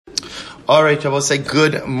All right, I will say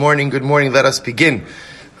good morning. Let us begin. We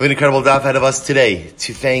have an incredible daf ahead of us today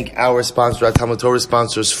to thank our sponsor, our Talmud Torah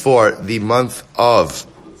sponsors, for the month of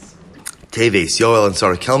Teves, Yoel and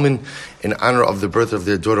Sarah Kelman, in honor of the birth of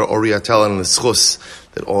their daughter Oriatel and L'schus,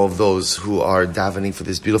 that all of those who are davening for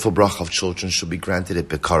this beautiful bracha of children should be granted at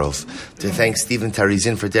Bekarov. To thank Stephen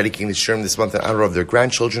Tarizin for dedicating the Shurim this month in honor of their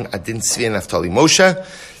grandchildren, Adin Tzvi and Naftali Moshe,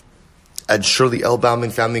 and Shirley Elbaum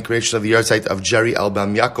and family creation of the yahrzeit of Jerry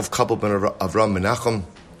Elbaum, Yaakov couple ben Avram Menachem.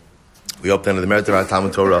 We hope that under the merit of our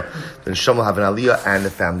Talmud Torah, then Shem will have an aliyah and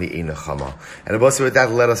the family a nechama. And also with that,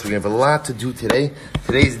 we're going to have a lot to do today.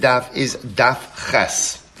 Today's daf is Daf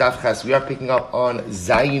Ches. Daf Ches. We are picking up on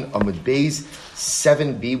Zayin Amud Beis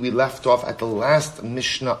 7b. We left off at the last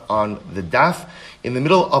Mishnah on the daf, in the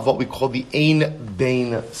middle of what we call the Ein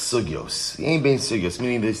Bein Sugyos. The Ein Bein Sugyos,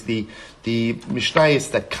 meaning there's the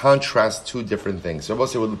Mishnayos that contrast two different things. So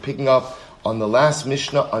we're picking up on the last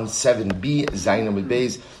Mishnah on 7b, Zayin Amud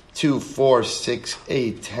Beis 2, 4, 6,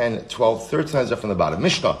 8, 10, 12, 13 lines up from the bottom.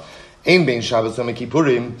 Mishnah. Ein Bein Shabbos Yom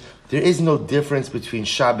Kippurim. There is no difference between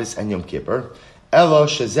Shabbos and Yom Kippur. Elo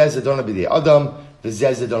shezeh zedona b'dei Adam,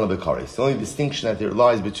 v'zeh zedona b'kares. The only distinction that there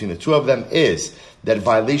lies between the two of them is that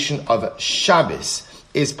violation of Shabbos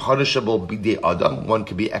is punishable b'dei Adam. One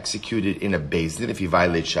could be executed in a Beis Din if he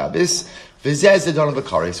violates Shabbos. V'zeh zedona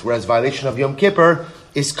b'kares. Whereas violation of Yom Kippur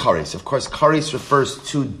is kares. Of course, kares refers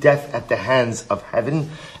to death at the hands of heaven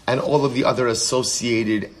and all of the other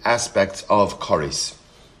associated aspects of kares.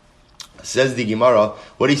 Says the Gemara,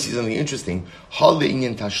 what do you see something interesting? What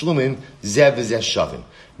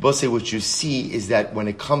you see is that when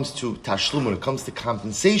it comes to tashlum, when it comes to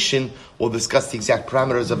compensation, we'll discuss the exact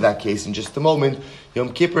parameters of that case in just a moment.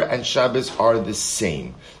 Yom Kippur and Shabbos are the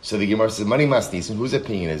same. So the Gemara says, Mani Masnis, and whose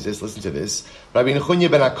opinion is this? Listen to this. Rabbi Nechunya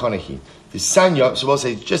ben Akanahi. The Sanya, so we'll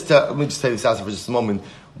say, let me just tell you this out for just a moment.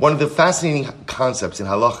 One of the fascinating concepts in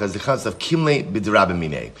halacha is the concept of kimle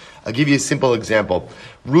b'derabamine. I'll give you a simple example.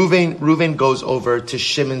 Reuven goes over to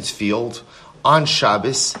Shimon's field on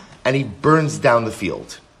Shabbos, and he burns down the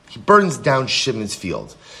field. He burns down Shimon's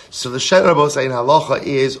field. So the Shai Rabosai in halacha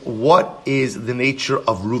is, what is the nature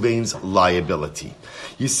of Reuven's liability?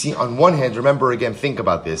 You see, on one hand, remember again, think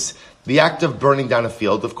about this. The act of burning down a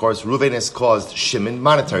field, of course, Reuven has caused Shimon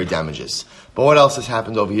monetary damages. But what else has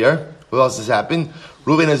happened over here? What else has happened?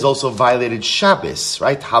 Reuven has also violated Shabbos,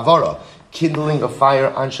 right? Havara. Kindling a fire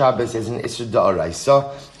on Shabbos is an Isser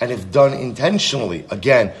Da'araisa, and if done intentionally,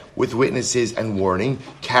 again, with witnesses and warning,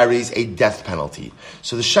 carries a death penalty.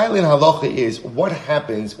 So the Shaila in Halacha is, what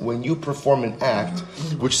happens when you perform an act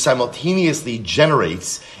which simultaneously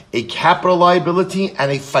generates a capital liability and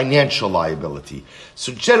a financial liability?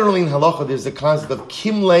 So generally in Halacha, there's the concept of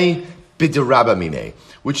Kimle B'derabamine,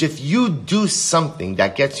 which if you do something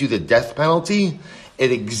that gets you the death penalty,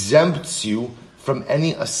 it exempts you from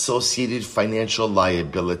any associated financial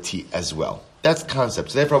liability as well. That's the concept.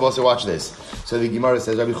 So therefore, also watch this. So the Gemara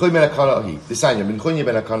says, Rabbi Chuy ben Akana, the Sanya, Rabbi Chuy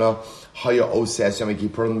ben Akana, Haya Oses Yom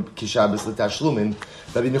Kippur Kishabbos L'Tashlumin.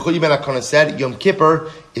 Rabbi Chuy ben Akana said, Yom Kippur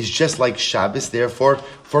is just like Shabbos, therefore,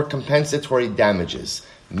 for compensatory damages.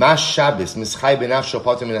 Mas Shabbos, Mischai B'nafsho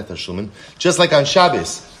Patim Min HaTashlumin. Just like on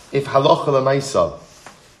Shabbos, if halacha l'maisa,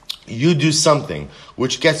 you do something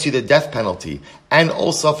which gets you the death penalty and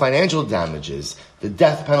also financial damages, the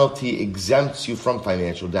death penalty exempts you from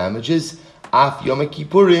financial damages. Af Yom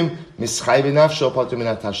Kippurim mischai b'nafsho patur min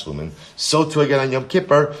hatashlumin. So too again on Yom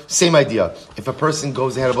Kippur, same idea. If a person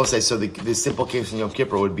goes ahead of us, so the simple case in Yom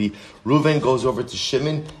Kippur would be Reuven goes over to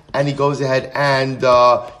Shimon and he goes ahead and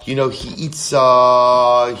he eats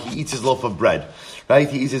his loaf of bread. Right?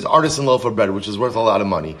 He eats his artisan loaf of bread, which is worth a lot of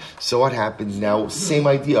money. So what happens now? Same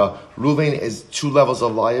idea. Reuven is two levels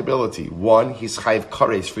of liability. One, he's chayiv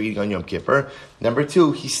kares for eating on Yom Kippur. Number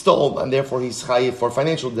two, he stole, and therefore he's chayiv for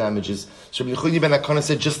financial damages. So Rabbi Nechunya ben Akana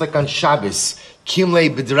said, just like on Shabbos, kimle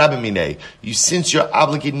b'derabamine, since you're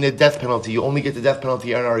obligating the death penalty, you only get the death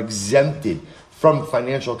penalty and are exempted from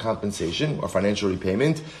financial compensation or financial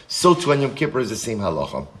repayment. So too on Yom Kippur is the same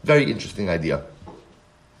halacha. Very interesting idea.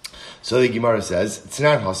 So the Gemara says,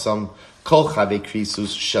 Tznan Hasam, Kol Chave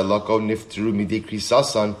Krisus Shalako Niftru Midei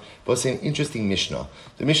Krisasan. But it's an interesting Mishnah.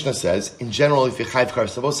 The Mishnah says, in general, if you chayv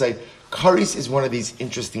kares, I will say, kares is one of these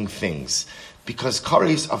interesting things. Because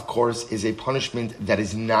kares, of course, is a punishment that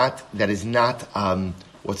is not,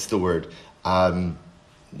 what's the word?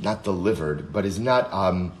 Not delivered, but is not,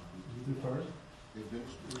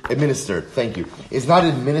 administered, thank you, is not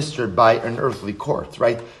administered by an earthly court,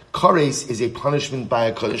 right? Kares is a punishment by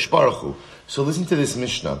a Kadosh Baruch Hu. So listen to this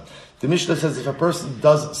Mishnah. The Mishnah says if a person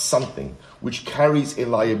does something which carries a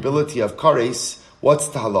liability of kares, what's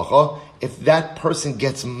the halacha? if that person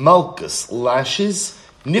gets malchus, lashes,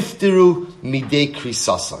 niftiru midei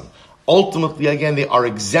krisasan. Ultimately, again, they are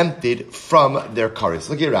exempted from their kares.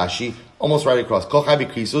 Look at Rashi, almost right across. Kol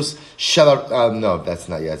chavi krisus, no, that's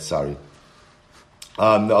not yet, sorry.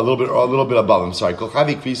 A little bit above. I'm sorry. Kol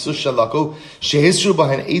chavi krisus shalako shehizru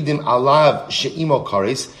bahan edim alav she'imo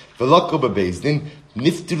kares velako bebezdin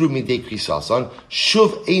niftiru midei krisasan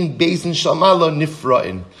shuv ein bezdin shamalo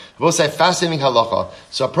nifra'in. We'll say fascinating halacha.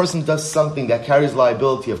 So a person does something that carries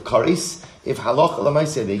liability of kares. If halacha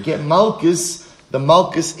l'maaseh they get malchus, the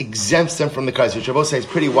malchus exempts them from the kares, which I will say is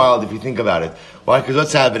pretty wild if you think about it. Why? Because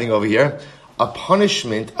what's happening over here? A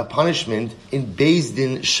punishment in Beis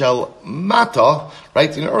Din shel mata,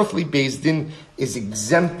 right? In earthly Beis Din is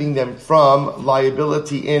exempting them from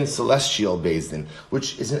liability in celestial Beis Din,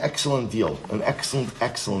 which is an excellent deal,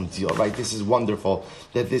 excellent deal, right? This is wonderful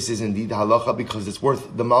that this is indeed halacha because it's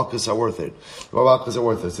worth, the malchus are worth it. The malchus are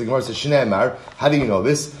worth it. So the Gemara says, Shnei Amar, how do you know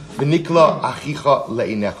this? V'nikla achicha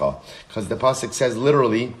le'inecha. Because the pasuk says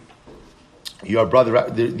literally, your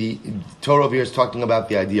brother, the Torah over here is talking about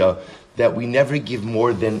the idea that we never give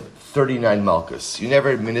more than 39 malchus. You never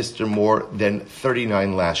administer more than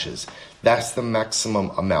 39 lashes. That's the maximum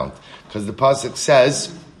amount. Because the pasuk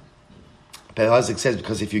says,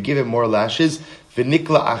 because if you give him more lashes,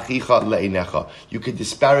 v'nikla achicha le'inecha, you could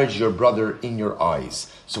disparage your brother in your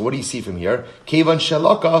eyes. So what do you see from here? Kevan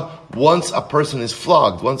shalaka, once a person is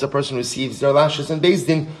flogged, once a person receives their lashes in Beis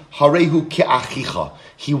Din, harehu ke'achicha,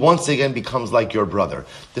 he once again becomes like your brother.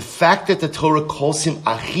 The fact that the Torah calls him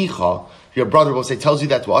achicha, your brother will say, tells you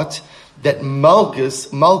that what? That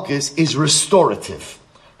malchus is restorative.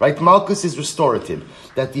 Right? Malchus is restorative.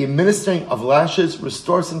 That the administering of lashes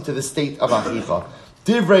restores him to the state of achicha.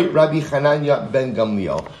 Divrei Rabbi Chananya ben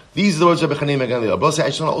Gamliel. These are the words of Rabbi Chananya ben Gamliel. But I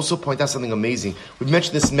just want to also point out something amazing. We've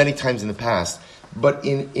mentioned this many times in the past, but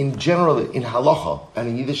in general, in halacha and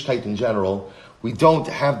in Yiddishkeit in general, we don't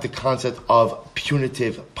have the concept of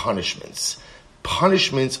punitive punishments.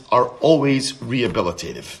 Punishments are always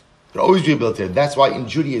rehabilitative. They're always rehabilitative. That's why in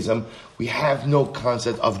Judaism, we have no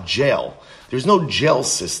concept of jail. There's no jail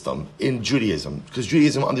system in Judaism, because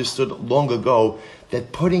Judaism understood long ago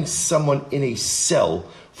that putting someone in a cell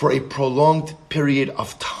for a prolonged period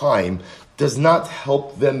of time does not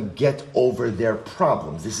help them get over their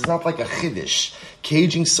problems. This is not like a chiddush.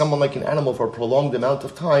 Caging someone like an animal for a prolonged amount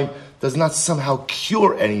of time does not somehow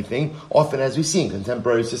cure anything. Often, as we see in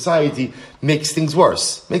contemporary society, makes things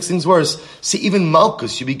worse. See, even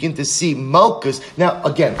malchus, you begin to see malchus. Now,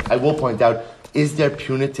 again, I will point out, is there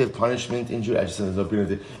punitive punishment in Judaism? I just said there's no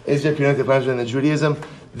punitive. Is there punitive punishment in Judaism?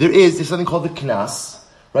 There's something called the knas,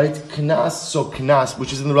 right? Knas,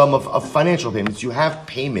 which is in the realm of financial payments. You have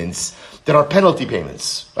payments that are penalty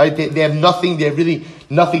payments, right? They have nothing, they have really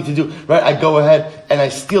nothing to do, right? I go ahead and I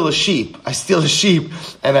steal a sheep,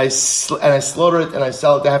 and I slaughter it and I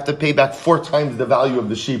sell it. I have to pay back 4 times the value of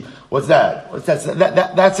the sheep. What's that? That's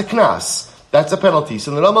a knas. That's a penalty.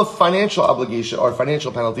 So in the realm of financial obligation or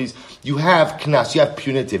financial penalties, you have knas, you have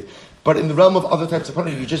punitive. But in the realm of other types of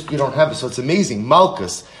punishment, you don't have it. So it's amazing.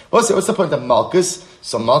 Malchus. What's the point of malchus?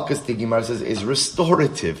 So malchus, the Gemara says, is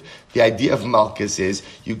restorative. The idea of malchus is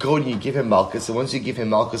you go and you give him malchus, and once you give him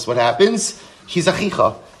malchus, what happens? He's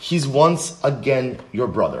achicha. He's once again your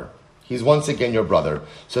brother.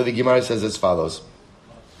 So the Gemara says as follows.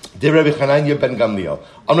 Rabbi Chananya ben Gamliel.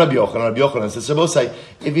 Rabbi Yochanan says,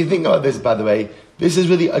 if you think about this, by the way, this is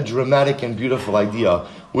really a dramatic and beautiful idea,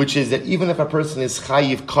 which is that even if a person is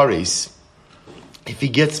chayiv kares, if he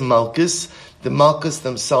gets malchus, the malchus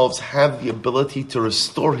themselves have the ability to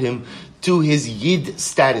restore him to his yid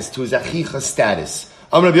status, to his achicha status.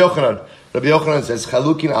 Rabbi Yochanan says,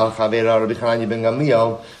 Chalukin al Chavera, Rabbi Chananya ben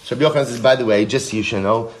Gamliel. So Rabbi Yochanan says, by the way, just so you should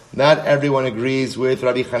know, not everyone agrees with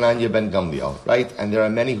Rabbi Chananya ben Gamliel, right? And there are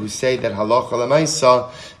many who say that halacha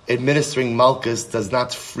l'maisa, administering malchus does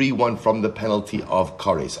not free one from the penalty of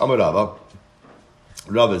kares. Amar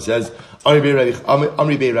Rava says,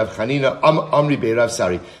 Amri Bei Rav Chanina, Amri Bei Rav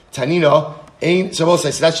Tanina, so we'll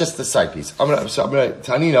say, so that's just the side piece.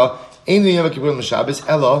 Tanina, Ein Yom Kippur M'Shabbos,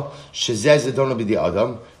 Ella, Shezeh Zedona B'di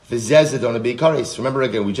Adam, V'zeh Zedona B'di Kares. Remember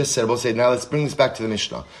again, we just said, we'll say, now let's bring this back to the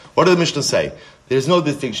Mishnah. What did the Mishnah say? There's no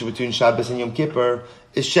distinction between Shabbos and Yom Kippur.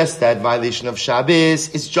 It's just that violation of Shabbos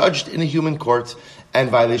is judged in a human court, and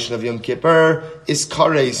violation of Yom Kippur is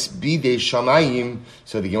Kares B'dei Shamayim.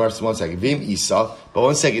 So the Gemara says, 1 second, Vim Isa, but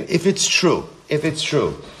 1 second, if it's true,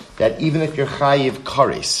 that even if you're chayiv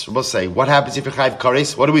kares, we'll say, what happens if you're chayiv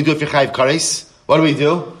kares? What do we do if you're chayiv kares? What do we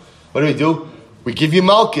do? We give you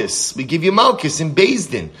malchus. In Beis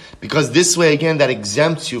Din. Because this way, again, that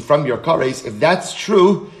exempts you from your kares. If that's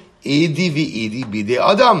true, idi v'idi bidei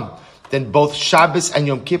adam. then both Shabbos and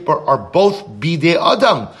Yom Kippur are both Bidei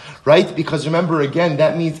Adam, right? Because remember again,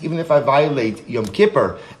 that means even if I violate Yom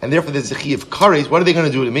Kippur, and therefore there's a Chi of Kares, what are they going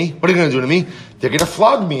to do to me? What are they going to do to me? They're going to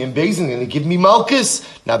flog me in Beis Din, and they give me Malkus.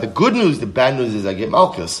 Now the good news, the bad news is I get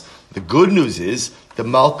Malkus. The good news is the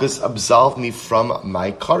Malkus absolved me from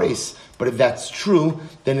my Kares. But if that's true,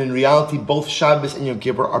 then in reality, both Shabbos and Yom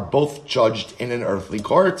Kippur are both judged in an earthly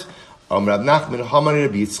court. The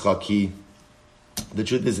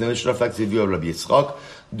truth is, the Mishnah reflects the view of Rabbi Yitzchak.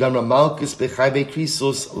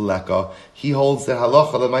 He holds that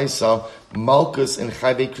halacha l'maisa, malchus in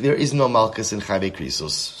chayvei, there is no malchus in chayvei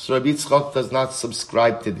krisos. So Rabbi Yitzchak does not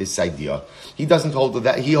subscribe to this idea. He doesn't hold to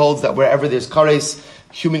that. He holds that wherever there's kares,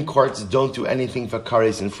 human courts don't do anything for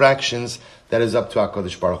kares infractions. That is up to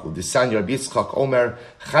HaKadosh Baruch Hu. Disan Rabbi Yitzchak Omer,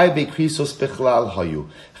 chayvei krisos bechlal hayu.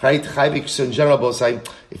 So in general,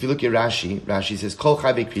 if you look at Rashi says, Kol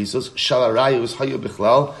chayvei krisos, shalarayus hayu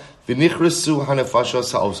bechlal, v'nichresu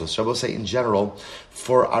hanefashos ha'osos. Rabbi say in general,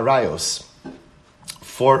 for arayos,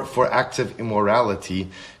 for acts of immorality,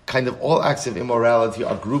 kind of all acts of immorality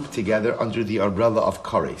are grouped together under the umbrella of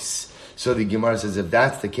kares. So the Gemara says, if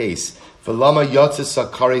that's the case, V'lama yatzis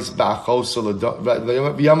kares ba'achoso,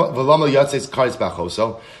 v'lama yatzis kares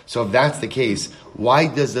ba'achoso. So if that's the case, why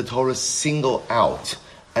does the Torah single out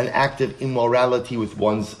an act of immorality with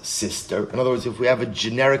one's sister? In other words, if we have a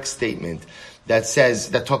generic statement that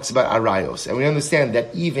talks about arayos, and we understand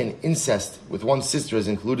that even incest with one's sister is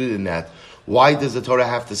included in that, why does the Torah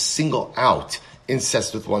have to single out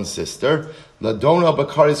incest with one's sister? Ladona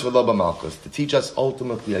b'kares v'lo b'malchus, to teach us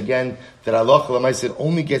ultimately again that halacha l'maaseh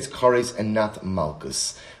only gets kares and not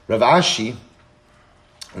malchus. Rav Ashi,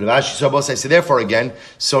 so therefore again,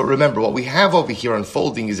 so remember what we have over here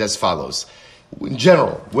unfolding is as follows. In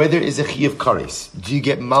general, where there is a chi of kares, do you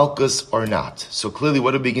get malchus or not? So clearly,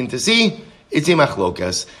 what do we begin to see? It's a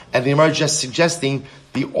machlokas, and the Gemara just suggesting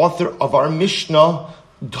the author of our Mishnah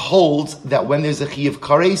holds that when there's a chi of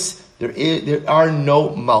kares, there are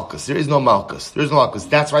no malchus. There is no malchus. There is no malchus.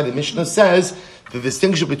 That's why the Mishnah says the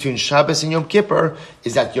distinction between Shabbos and Yom Kippur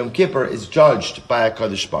is that Yom Kippur is judged by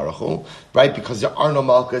HaKadosh Baruch Hu, right? Because there are no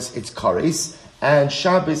malchus, it's kares. And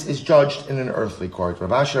Shabbos is judged in an earthly court. Rav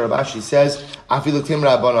Ashi says, Afilutim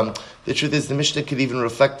Rabbanam. The truth is, the Mishnah could even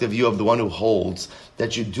reflect the view of the one who holds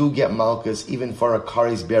that you do get malchus even for a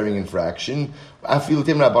kares bearing infraction.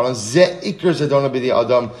 Afilutim Rabbanam. Ze ikar zadona b'di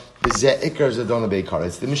adam. Ze ikar zadona b'di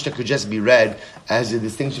kares. The Mishnah could just be read as a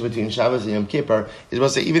distinction between Shabbos and Yom Kippur. It will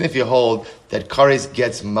say, even if you hold that kares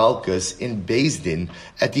gets malchus in Beis Din,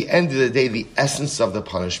 at the end of the day, the essence of the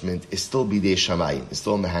punishment is still bidei shamayim. It's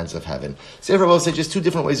still in the hands of heaven. So Rabbi say just two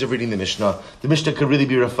different ways of reading the Mishnah. The Mishnah could really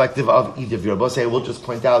be reflective of either view. Rabbi say, I will just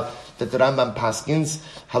point out that the Rambam paskins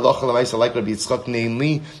halacha l'maisa like Rabbi Yitzchak,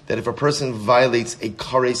 namely that if a person violates a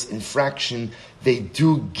kares infraction, they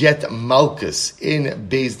do get malchus in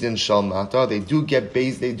Beis Din Shal Mata. They do get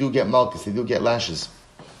malchus. They do get lashes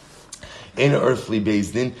in earthly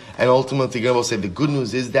Beis Din. And ultimately, God will say the good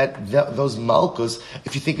news is that those malchus,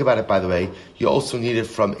 if you think about it, by the way, you also need it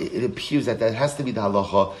from, it appears that has to be the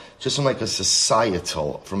halacha just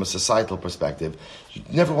from a societal perspective. You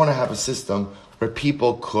never want to have a system where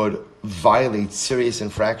people could violate serious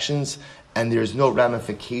infractions and there's no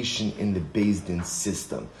ramification in the Beis Din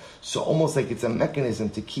system. So almost like it's a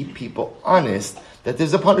mechanism to keep people honest that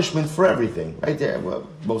there's a punishment for everything, right? Well,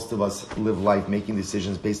 most of us live life making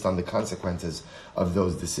decisions based on the consequences of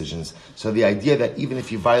those decisions. So the idea that even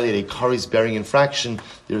if you violate a kares-bearing infraction,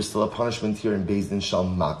 there is still a punishment here in Beis Din Shal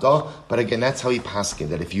Mata. But again, that's how he paskin,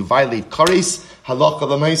 that if you violate kares, halacha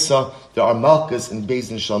l'maisa, there are malchus in Beis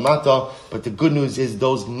Din Shal Mata, but the good news is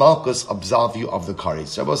those malchus absolve you of the kares.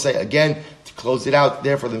 So I will say again, to close it out,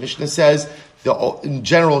 therefore the Mishnah says, in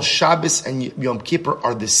general, Shabbos and Yom Kippur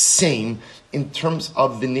are the same in terms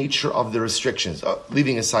of the nature of the restrictions,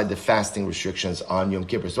 leaving aside the fasting restrictions on Yom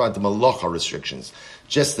Kippur, so not the malacha restrictions.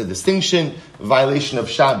 Just the distinction, violation of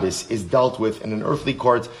Shabbos is dealt with in an earthly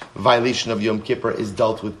court, violation of Yom Kippur is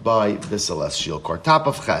dealt with by the celestial court. Top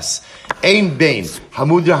of Ches. Ein bein,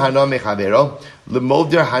 hamudir hana mechavero,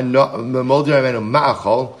 lemodir amenu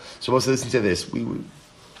ma'achol. So let's listen to this.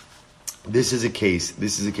 This is a case.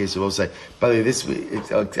 So we'll say, by the way,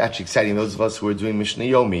 it's actually exciting. Those of us who are doing Mishnah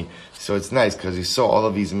Yomi, so it's nice because you saw all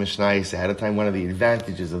of these Mishnayos ahead of time. One of the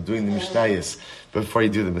advantages of doing the Mishnayos before you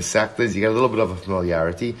do the Masechtas, you get a little bit of a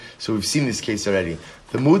familiarity. So we've seen this case already.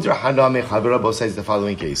 The Mudra Haname Chaberabo says the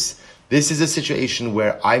following case. This is a situation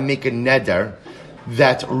where I make a neder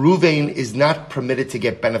that Ruvain is not permitted to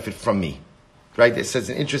get benefit from me. Right? It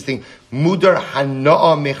says an interesting Mudar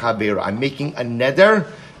Hana'a Mechaber. I'm making a neder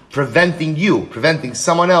preventing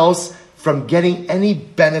someone else from getting any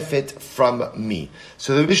benefit from me.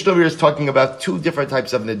 So the Mishnah here is talking about two different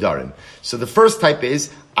types of nedarim. So the first type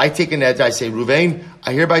is, I take a neder, I say, Ruvain,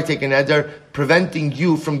 I hereby take a neder, preventing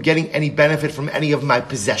you from getting any benefit from any of my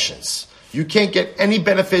possessions. You can't get any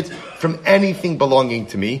benefit from anything belonging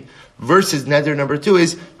to me. Versus neder number two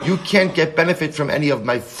is, you can't get benefit from any of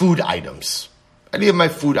my food items. Any of my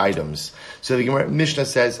food items. So the Gemara Mishnah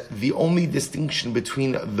says, the only distinction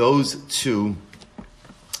between those two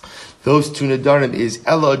nedarim is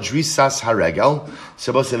Ela Drisas Haregel.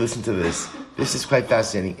 So listen to this. This is quite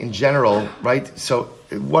fascinating. In general, right? So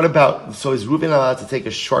is Reuben allowed to take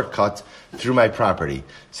a shortcut through my property?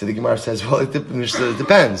 So the Gemara says, well, it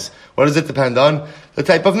depends. What does it depend on? The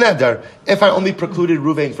type of neder. If I only precluded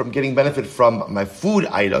Reuven from getting benefit from my food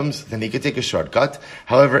items, then he could take a shortcut.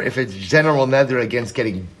 However, if it's general neder against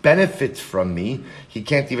getting benefit from me, he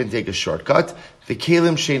can't even take a shortcut. The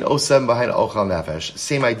kelim shein osam behind ochal nefesh.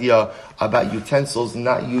 Same idea about utensils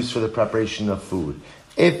not used for the preparation of food.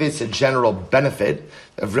 If it's a general benefit,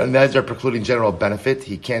 if neder precluding general benefit,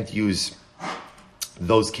 he can't use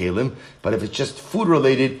those kelim. But if it's just food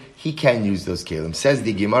related, he can use those kelim. Says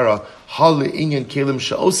the Gemara, Hal inyan kelim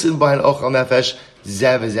she'osin b'han ochal nefesh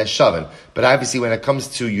zev zeh shaven. But obviously, when it comes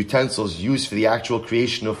to utensils used for the actual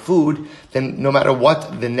creation of food, then no matter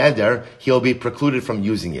what the neder, he'll be precluded from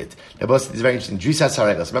using it. Now, it's very interesting. Drisas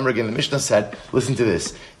haregos. Remember again, the Mishnah said, listen to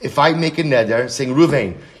this. If I make a neder saying,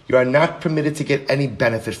 Ruvain, you are not permitted to get any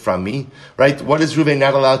benefit from me, right? What is Reuven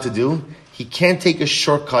not allowed to do? He can't take a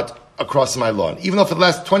shortcut across my lawn. Even though for the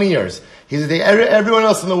last 20 years, everyone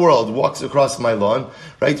else in the world walks across my lawn,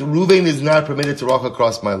 right? Reuven is not permitted to walk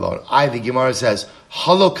across my lawn. The Gemara says,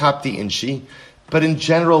 Halo kapti inshi, but in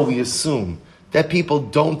general we assume that people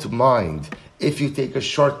don't mind if you take a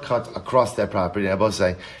shortcut across their property. And I both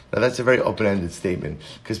say, now that's a very open-ended statement,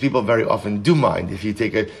 because people very often do mind if you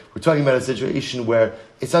take we're talking about a situation where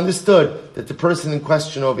it's understood that the person in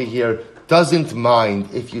question over here doesn't mind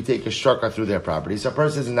if you take a shortcut through their property. So a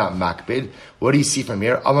person is not makbid. What do you see from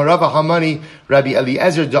here? Amar Rava Hamani, Rabbi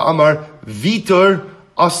Eliezer da Amar, Vitor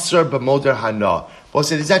Asr b'moder hana. Well,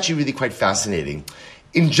 so it's actually really quite fascinating.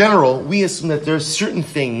 In general, we assume that there are certain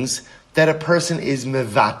things that a person is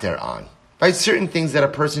mevater on. Right? Certain things that a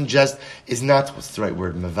person just is not, what's the right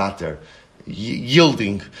word, mevater,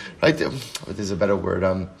 yielding, right? There's a better word,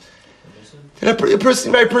 that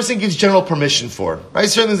a person gives general permission for, right?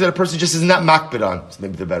 Certain things that a person just is not makbid on. It's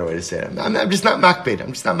maybe the better way to say it. I'm just not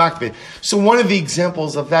makbid. So one of the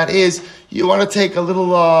examples of that is, you want to take a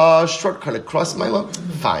little shortcut across my lawn?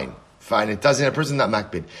 Fine. It doesn't. A person not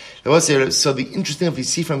makbid. So the interesting thing we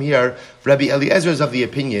see from here, Rabbi Eliezer is of the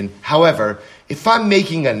opinion. However, if I'm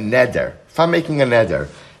making a neder,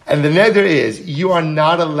 and the neder is you are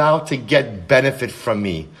not allowed to get benefit from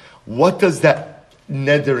me, what does that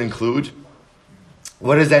neder include?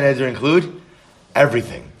 What does that neder include?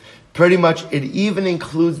 Everything. Pretty much, it even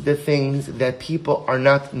includes the things that people are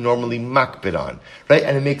not normally makbid on, right?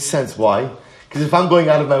 And it makes sense. Why? Because if I'm going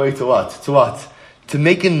out of my way to what? To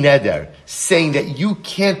make a neder, saying that you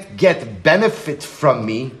can't get benefit from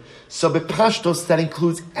me, so b'pashtos, that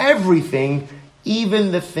includes everything,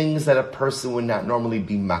 even the things that a person would not normally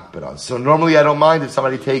be makbid on. So normally I don't mind if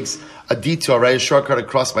somebody takes a detour, right, a shortcut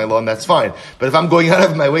across my lawn, that's fine. But if I'm going out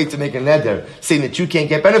of my way to make a neder, saying that you can't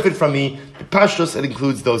get benefit from me, b'pashtos, it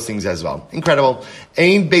includes those things as well. Incredible.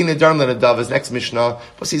 Ein bein nedarim lenedavas, next Mishnah,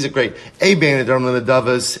 but these are great. Ein bein nedarim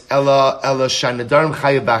lenedavas, ella shan nedarim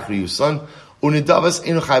chayav b'achri yuson. Unidavas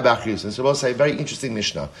inu chay b'achriyus. So we'll say very interesting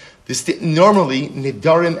Mishnah. Normally,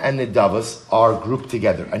 nedarim and nedavas are grouped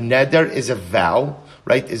together. A neder is a vow,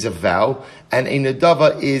 right? Is a vow, and a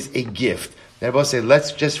nedava is a gift. Now we'll say,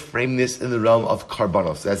 let's just frame this in the realm of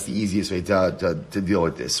karbanos. That's the easiest way to deal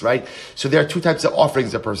with this, right? So there are two types of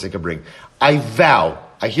offerings a person can bring. I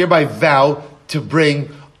hereby vow to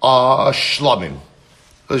bring a shlamim.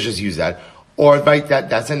 Let's just use that. Or right,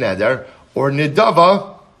 that's a neder. Or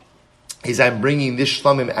nedava is I'm bringing this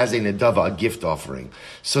shlamim as a nedava, a gift offering.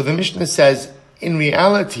 So the Mishnah says, in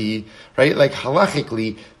reality, right, like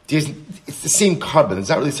halachically, it's the same carbon. It's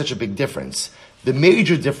not really such a big difference. The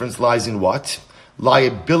major difference lies in what?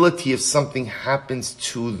 Liability if something happens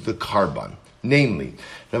to the carbon. Namely,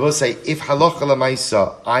 I will say, if halacha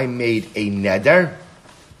lamaisa, I made a neder,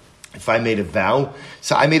 if I made a vow,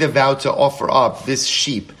 so I made a vow to offer up this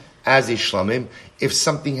sheep as a shlamim. If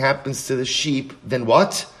something happens to the sheep, then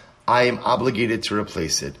what? I am obligated to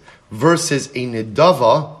replace it. Versus a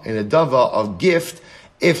nedava of gift,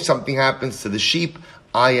 if something happens to the sheep,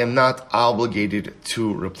 I am not obligated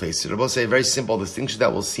to replace it. I will say a very simple distinction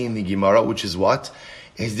that we'll see in the Gemara, which is what?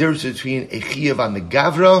 Is the difference between a chiyav on the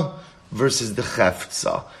gavra versus the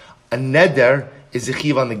cheftza. A neder is a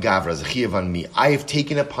chiv on the gavra, is a chiv on me. I have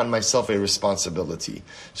taken upon myself a responsibility.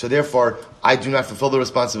 So therefore, I do not fulfill the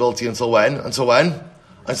responsibility until when? Until I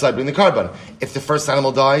bring the carbon. If the first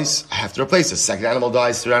animal dies, I have to replace it. Second animal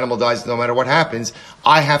dies, third animal dies, no matter what happens,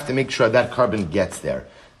 I have to make sure that carbon gets there.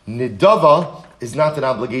 Nidava is not an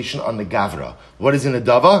obligation on the gavra. What is a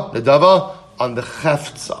nidava? Nidava on the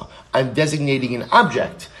cheftza. I'm designating an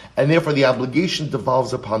object, and therefore the obligation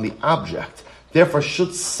devolves upon the object. Therefore,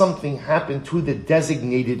 should something happen to the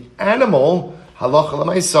designated animal, halacha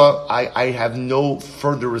l'maisa, I have no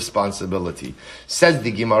further responsibility. Says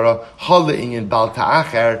the Gemara, halainyan bal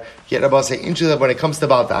ta'acher. Yet Rabbi say, interesting when it comes to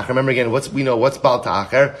bal ta'acher. Remember again, what's bal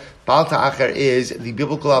ta'acher? Bal ta'acher is the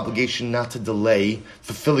biblical obligation not to delay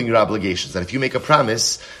fulfilling your obligations. That if you make a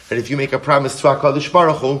promise to HaKadosh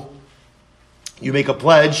Baruch Hu, you make a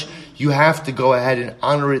pledge, you have to go ahead and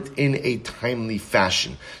honor it in a timely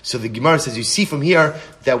fashion. So the Gemara says, you see from here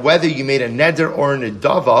that whether you made a neder or a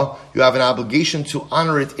nedava, you have an obligation to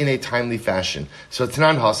honor it in a timely fashion. So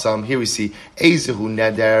Tanan Hasam, here we see, Ezehu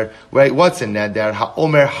neder, right? What's a neder?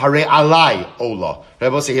 Ha'omer hare alai ola.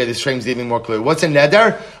 Rabbi say here, this frames even more clear. What's a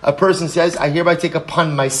neder? A person says, I hereby take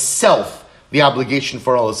upon myself the obligation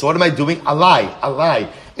for Allah. So what am I doing?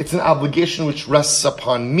 Alai. It's an obligation which rests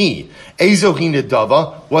upon me. Ezohi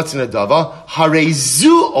nedava. What's a nedava?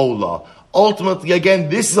 Harezu ola. Ultimately, again,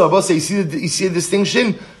 this is Rabbi say, you see the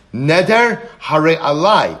distinction? Neder, hare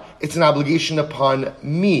alai. It's an obligation upon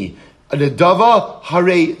me. A nedava,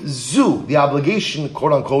 harezu. The obligation,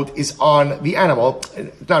 quote unquote, is on the animal.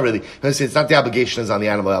 Not really. It's not the obligation is on the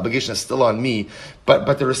animal. The obligation is still on me.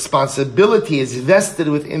 But the responsibility is vested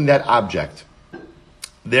within that object.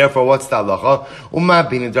 Therefore, what's the halacha?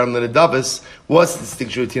 What's the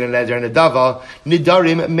distinction between a neder and a dava?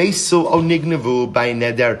 Nidarim meisu o nignevu by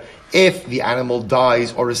neder. If the animal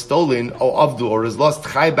dies or is stolen, or avdu or is lost,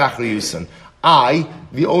 chai bachri yusan. I,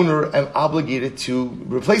 the owner, am obligated to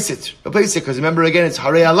replace it. Because remember again, it's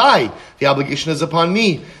hare alai. The obligation is upon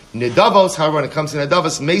me. Nedavos, however, when it comes to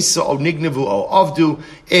nedavos, mesa o nignevu o avdu.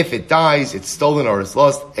 If it dies, it's stolen or it's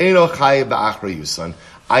lost, eno chai ba'achra yusan.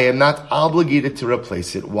 I am not obligated to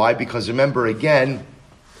replace it. Why? Because remember again,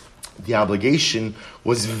 the obligation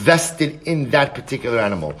was vested in that particular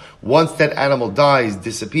animal. Once that animal dies,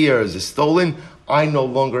 disappears, is stolen, I no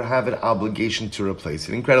longer have an obligation to replace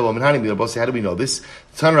it. Incredible. How do we know this?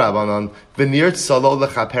 Tan Rabbanan, v'nir tzalo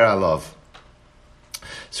lechaper alav.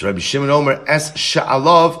 So Rabbi Shimon Omer, es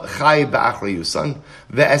she'alav chai ba'achra yusan,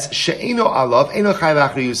 ve'es she'eno alav, eno chai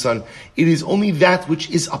ba'achra yusan. It is only that which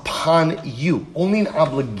is upon you, only an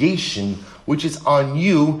obligation which is on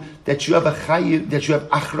you, that you have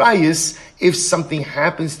achrayus if something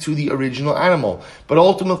happens to the original animal. But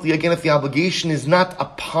ultimately, again, if the obligation is not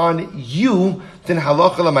upon you, then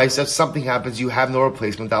halacha l'maisa, if something happens, you have no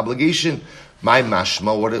replacement obligation. My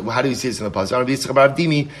mashma, how do you say this in the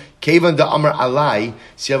pasuk? Kevan da amar alai.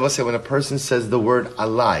 See, I will say when a person says the word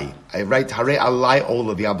alai, I write hare alai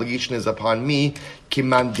ola. The obligation is upon me.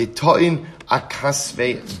 Kiman ditoin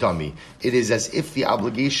akasve dami. It is as if the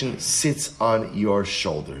obligation sits on your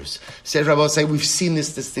shoulders. Says Rabbi say, we've seen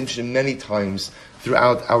this distinction many times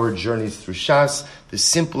throughout our journeys through Shas. The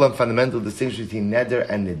simple and fundamental distinction between neder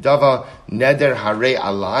and nidava. Neder hare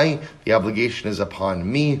alai, the obligation is upon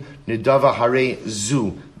me. Nidava hare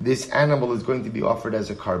zu, this animal is going to be offered as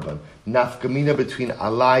a carbon. Nafkamina between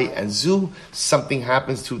alai and zu, something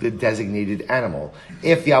happens to the designated animal.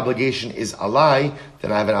 If the obligation is alai,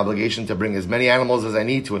 then I have an obligation to bring as many animals as I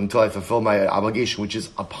need to until I fulfill my obligation, which is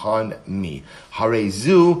upon me. Hare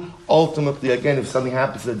zu, ultimately, again, if something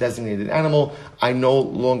happens to the designated animal, I no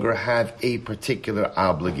longer have a particular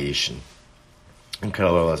obligation.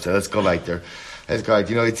 Incredible. So let's go right there. Let's go right.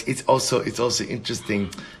 You know, it's also interesting.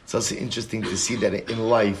 It's also interesting to see that in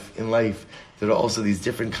life, there are also these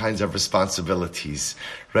different kinds of responsibilities,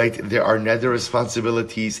 right? There are neder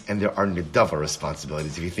responsibilities and there are nedava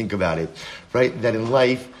responsibilities. If you think about it, right? That in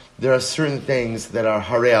life there are certain things that are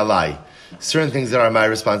hare alai, certain things that are my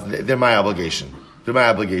responsibility. They're my obligation.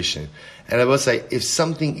 And I will say, if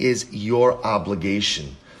something is your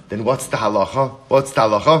obligation, then what's the halacha?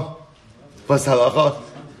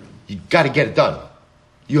 You got to get it done.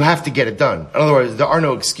 You have to get it done. In other words, there are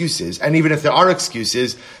no excuses. And even if there are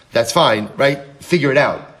excuses, that's fine, right? Figure it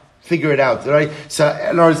out, right? So,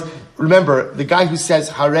 in other words, remember, the guy who says,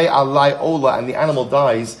 hare alai ola, and the animal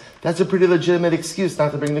dies, that's a pretty legitimate excuse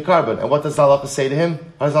not to bring the carbon. And what does Allah say to him?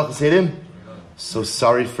 So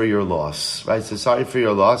sorry for your loss, right? So sorry for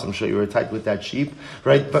your loss. I'm sure you were tight with that sheep,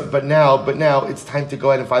 right? But now it's time to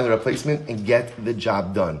go ahead and find a replacement and get the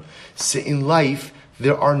job done. So in life,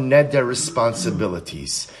 there are neder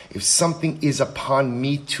responsibilities. If something is upon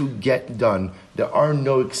me to get done, there are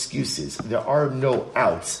no excuses. There are no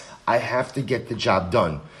outs. I have to get the job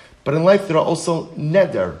done. But in life, there are also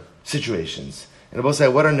neder situations. And I will say,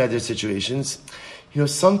 what are neder situations?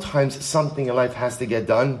 Sometimes something in life has to get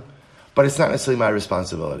done, but it's not necessarily my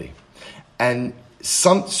responsibility. And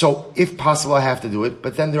so if possible, I have to do it,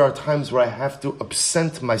 but then there are times where I have to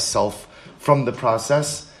absent myself from the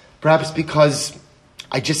process, perhaps because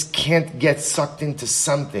I just can't get sucked into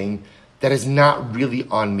something that is not really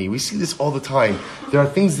on me. We see this all the time. There are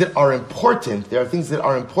things that are important,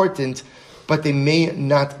 but they may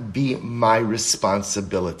not be my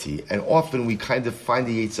responsibility. And often we kind of find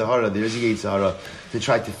the Yetzer Hara, there's a Yetzer Hara to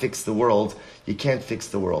try to fix the world. You can't fix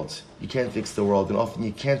the world. And often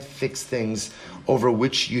you can't fix things over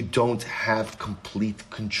which you don't have complete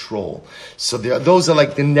control. So those are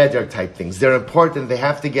like the neder type things. They're important, they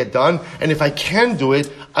have to get done, and if I can do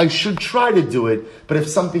it, I should try to do it. But if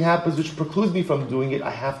something happens which precludes me from doing it, I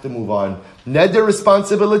have to move on. Neder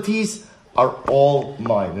responsibilities are all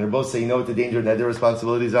mine. And they're both say, you know what the danger of neder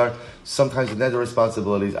responsibilities are? Sometimes with neder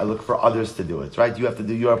responsibilities, I look for others to do it, right? You have to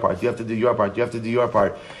do your part, you have to do your part, you have to do your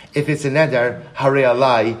part. If it's a neder, harei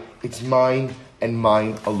alai, it's mine and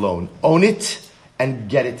mine alone. Own it and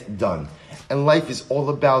get it done. And life is all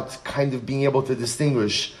about kind of being able to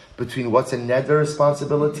distinguish between what's a neder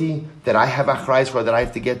responsibility that I have achrayus for, that I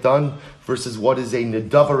have to get done, versus what is a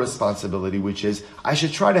nedava responsibility, which is I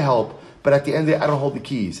should try to help, but at the end of the day, I don't hold the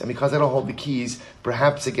keys. And because I don't hold the keys,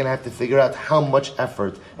 perhaps again I have to figure out how much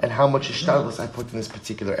effort and how much ishtadlus I put in this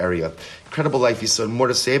particular area. Incredible life, Yisrael. More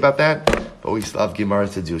to say about that, but we still have Gemara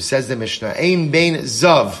to do. Says the Mishnah, Ein Bein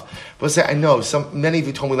Zav. But say, I know, many of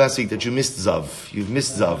you told me last week that you missed Zav. You've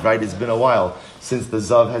missed Zav, right? It's been a while since the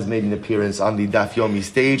Zav has made an appearance on the Daf Yomi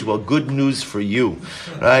stage. Well, good news for you,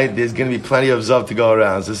 right? There's going to be plenty of Zav to go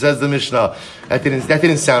around. So says the Mishnah, that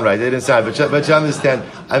didn't sound right. That didn't sound right. But you understand,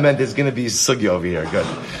 I meant there's going to be sugya over here. Good.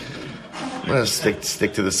 I'm going to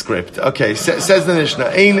stick to the script. Okay, says the Mishnah,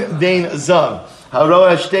 Ein Bein Zav.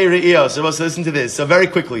 So listen to this. So very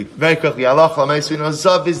quickly. Allah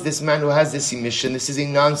Zav is this man who has this emission. This is a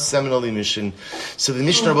non-seminal emission. So the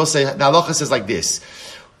Mishnah will say, the halacha says like this.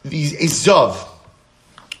 A Zav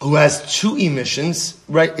who has two emissions,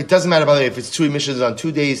 right? It doesn't matter, by the way, if it's two emissions on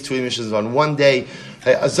 2 days, two emissions on 1 day.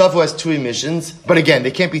 A Zav who has two emissions, but again,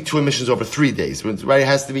 they can't be two emissions over 3 days, right? It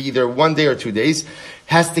has to be either 1 day or 2 days.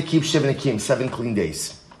 Has to keep Shiva Nakim, 7 clean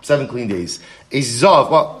days. 7 clean days. A Zav,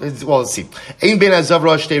 well, let's see. Ein ben a Zav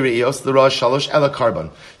rosh shtei re'iyos, the rosh shalosh, ela karban.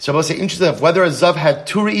 So I will say, interesting enough, whether a Zav had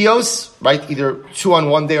 2 re'iyos, right, either 2 on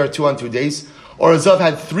 1 day or 2 on 2 days, or a Zav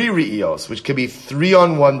had 3 re'iyos, which could be 3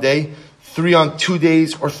 on 1 day, 3 on 2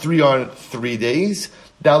 days, or 3 on 3 days,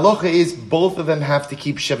 the halacha is both of them have to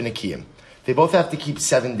keep Shiva Nakiyim. They both have to keep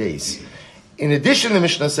 7 days. In addition, the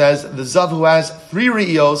Mishnah says, the Zav who has 3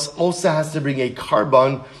 re'iyos also has to bring a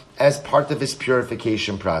karban as part of his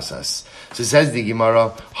purification process. So says the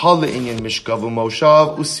Gemara, Hal inyan mishkav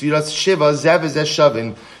u'moshav usfiras shiva zev ezeh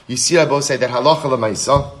shavin. You see, I both say that halacha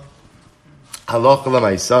l'maisa.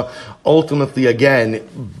 Ultimately, again,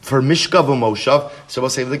 for mishkav u'moshav, so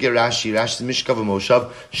we'll say, look at Rashi. Rashi's mishkav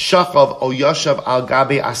u'moshav, shachav o yashav al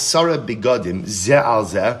gabe asara bigadim ze al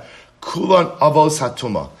ze kulan avos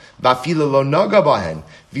hatuma. Vafila lo naga bahen.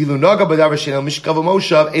 Vilu naga b'davar she'el mishkav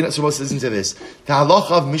u'moshav. Ain't supposed to listen to this. The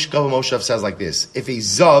halacha of mishkav u'moshav says like this: if a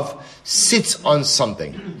zav sits on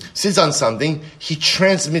something, he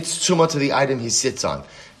transmits tuma to the item he sits on.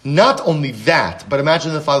 Not only that, but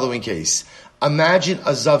imagine the following case: imagine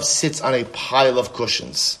a zav sits on a pile of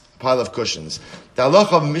cushions. The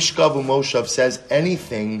halacha of mishkav u'moshav says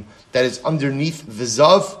anything that is underneath the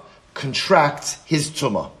zav contracts his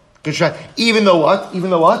tuma. Even though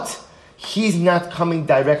what? He's not coming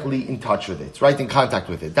directly in touch with it, right? In contact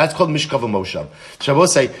with it. That's called Mishkav u'moshav.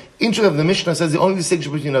 Shabbos say, interesting of the Mishnah says the only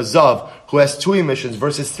distinction between a Zav who has 2 emissions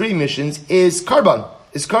versus 3 emissions is karban.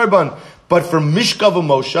 But for Mishkav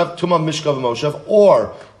u'moshav, Tumah Mishkav u'moshav,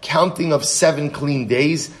 or counting of 7 clean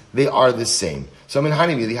days, they are the same. So I mean, how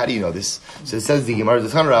do you know this? So it says the Gemara, the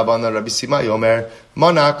Tan Rabban, Rabbi Simai Omer,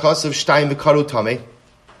 Mana Kasav Shtayim V'karu Tameh.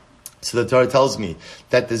 So the Torah tells me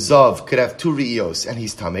that the Zav could have 2 re'iyos and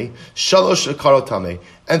he's tamei, shalosh akaro tamei,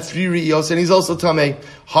 and 3 re'iyos and he's also tamei.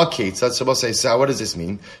 Hakate. So that's supposed to say, so what does this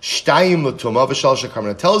mean? Shtayim l'tumah v'shalosh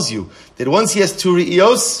akarban. It tells you that once he has 2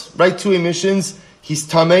 re'iyos, right, 2 emissions, he's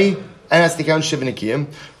tamei and has to count shiva nikiyim,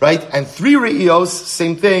 right? And 3 re'iyos,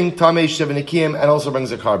 same thing, tamei shiva nikiyim, and also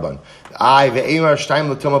brings a karban.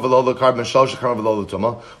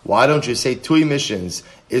 Why don't you say 2 emissions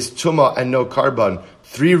is tuma and no karban?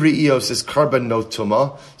 3 re'iyos is karban no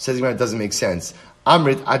tuma. Says it doesn't make sense.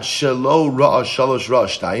 Amrit ad shelo ra'a shalosh ra'a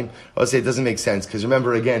shtayim. I'll say it doesn't make sense, because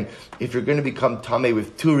remember again, if you're going to become tamei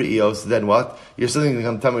with 2 re'iyos, then what? You're still going to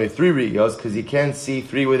become tamei with 3 re'iyos, because you can't see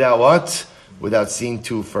 3 without what? Without seeing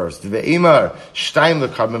 2 first. Ve'imar shtayim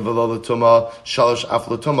lekarban v'lo l'tumah, shalosh af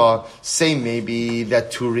l'tumah. Say maybe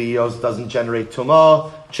that 2 re'iyos doesn't generate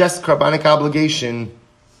tumah, just carbonic obligation.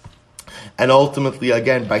 And ultimately,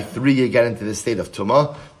 again, by 3 you get into the state of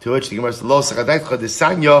tumah, to which the Gemara says, Lo sechadaytcha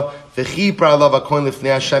desanya v'chipra alav hakohen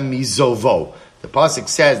lifnei Hashem mizovo. The pasuk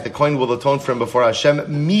says the kohen will atone for him before Hashem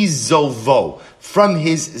mizovo, from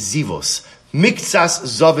his zivos. Miktsas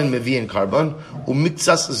zavin mevi'in carbon,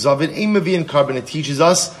 umiktsas zavin ein mevi'in carbon. It teaches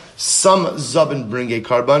us some zavin bring a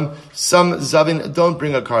carbon, some zavin don't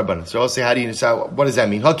bring a carbon. So I'll say, how do you say, what does that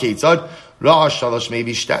mean? Hakeitzad Ra'a shalosh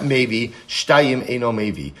maybe shtayim eno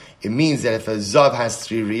maybe. It means that if a zav has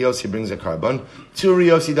 3 riyos, he brings a carbon. 2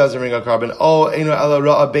 riyos, he doesn't bring a carbon. Oh, eno ela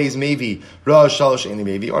ra'a beis maybe. Ra'a shalosh eno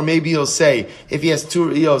maybe. Or maybe he'll say, if he has 2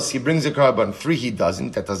 riyos, he brings a carbon. 3 he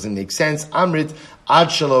doesn't. That doesn't make sense. Amrit ad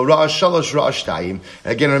shalo ra'a shalosh ra'a shtayim.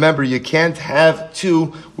 Again, remember, you can't have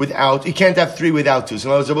 2 without, you can't have 3 without 2. So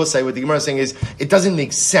in other words, I will say, what the Gemara is saying is, it doesn't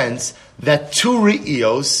make sense that 2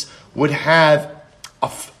 riyos would have a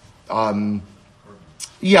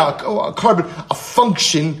carbon, a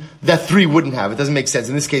function that 3 wouldn't have. It doesn't make sense.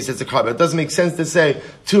 In this case, it's a carbon. It doesn't make sense to say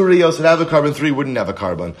 2 riyos would have a carbon, 3 wouldn't have a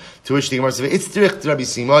carbon. To which the Gemara says, it's trich Rabbi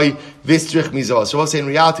Simai, vis trich mizah. So I will say, in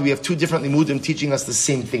reality, we have 2 different limudim teaching us the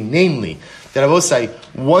same thing. Namely, that I will say,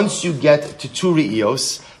 once you get to 2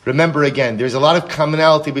 riyos, remember again, there's a lot of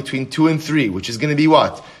commonality between 2 and 3, which is going to be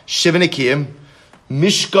what? Shiva Nekiyim,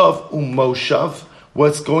 Mishkav Umoshav.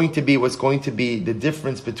 What's going to be the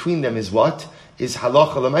difference between them is what? Is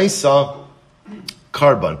halacha l'maisa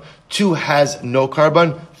carbon. 2 has no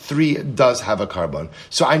carbon, 3 does have a carbon.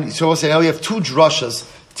 So we'll say now we have 2 drushas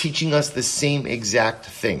teaching us the same exact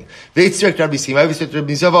thing. Because you would just have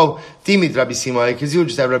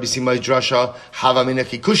Rabbi Simai drasha hava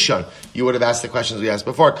minaki kushan. You would have asked the questions we asked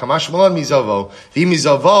before. Kamash malon mizavo. The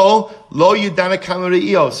mizavo lo yudana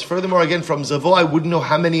kamarios. Furthermore, again from zavo, I wouldn't know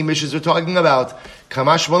how many mishes we're talking about.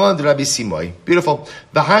 Kamash malon Rabbi Simai. Beautiful.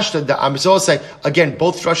 V'hashta da'amrit. So I'll say again,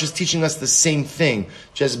 both drashas teaching us the same thing,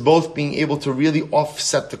 just both being able to really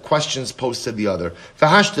offset the questions posed the other.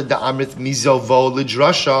 V'hashta da'amrit mizavo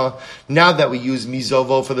l'drasha. Now that we use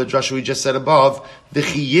mizovo for the drasha we just said above,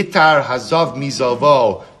 v'chiyitar hazav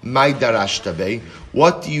mizovo my darashtabe.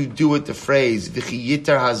 What do you do with the phrase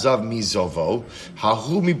v'chiyitar hazav mizovo?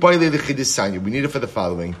 Hahu mibayle l'chidisanya. We need it for the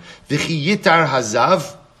following: v'chiyitar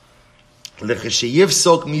hazav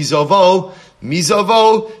l'chishiyivsok mizovo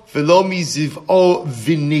v'lo mizivo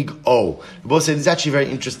v'nigo. We both said it's actually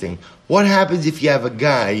very interesting. What happens if you have a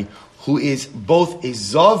guy who is both a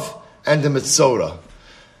zav and a metzora?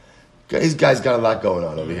 This guy's got a lot going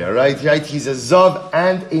on over here, right? He's a zav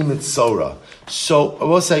and a metzora. So I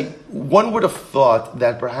will say, one would have thought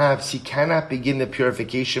that perhaps he cannot begin the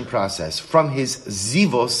purification process from his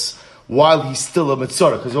zivos while he's still a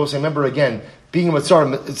metzora. Because I will say, remember again, being a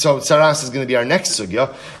metzora, so saras is going to be our next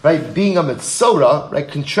sugya, right? Being a metzora, right?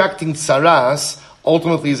 Contracting saras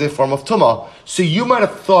ultimately is a form of tumah. So you might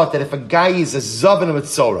have thought that if a guy is a zav and a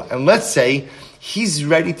metzora, and let's say he's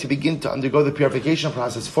ready to begin to undergo the purification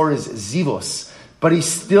process for his zivos, but he's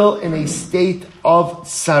still in a state of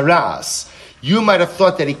saras, you might have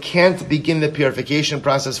thought that he can't begin the purification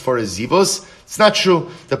process for his zivos. It's not true.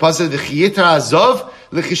 The pasuk, the chiyitra azov,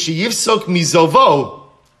 l'chishiyivsok mizovo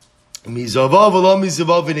v'lo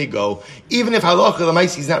mizovo v'nigo. Even if halacha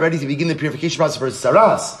l'mais, he's not ready to begin the purification process for his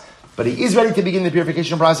saras, but he is ready to begin the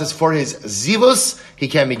purification process for his zivus, he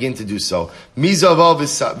can begin to do so. Mizovo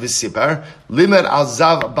v'sipar, limer al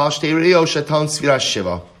zav bal shtei re'iyos shatan svira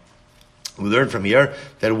shiva. We learn from here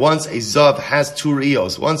that once a zav has 2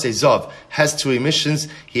 re'iyos, once a zav has 2 emissions,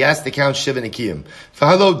 he has to count shiva nikiyim.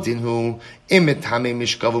 V'halo dinhu imet hamei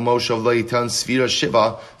mishkavu moshav lo yitan svira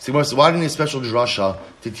shiva. So why do you need a special drasha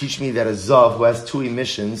to teach me that a zav who has 2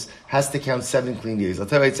 emissions has to count 7 clean days? I'll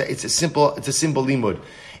tell you, it's a simple limud.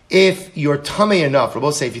 If you're tamei enough,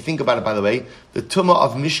 Rabbi say, if you think about it, by the way, the tumah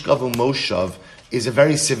of mishkav moshav is a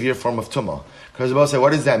very severe form of tumah. Because Rabbi say,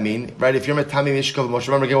 what does that mean? Right? If you're metami mishkav moshav,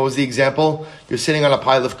 remember again, what was the example? You're sitting on a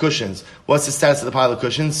pile of cushions. What's the status of the pile of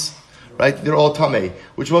cushions? Right? They're all tamei.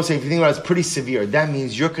 Which Rabbi say, if you think about it, it's pretty severe. That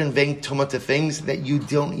means you're conveying tumah to things that you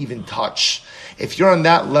don't even touch. If you're on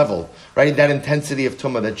that level, right, that intensity of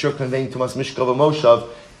tumah that you're conveying tumas mishkav moshav,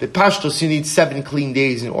 the pashtos, you need 7 clean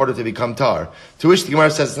days in order to become tar. To which the Gemara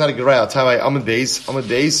says, it's not a good right. I'll tell you, Amud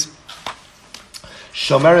Beis.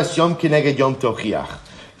 Shomeres Yom Kineged Yom Tochiach.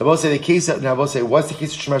 The case of, now what's the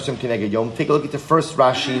case of Shomer Yom Keneged Yom? Take a look at the first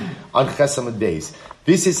Rashi on Chesam Beis.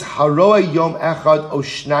 This is Haroa Yom Echad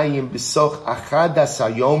Oshnayim B'soch Achad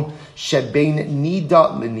Asayom Shebein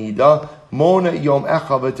Nida Lenida Mona Yom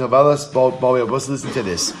Echad V'Tavalas Bo. Let's listen to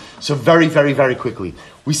this. So very, very, very quickly,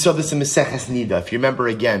 we saw this in Maseches Nida. If you remember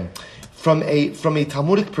again. From a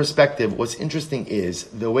Talmudic perspective, what's interesting is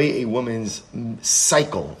the way a woman's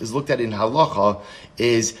cycle is looked at in halacha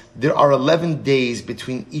is there are 11 days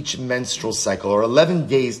between each menstrual cycle, or 11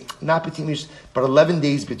 days, not between each, but 11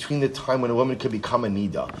 days between the time when a woman could become a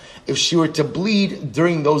nida. If she were to bleed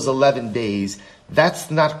during those 11 days,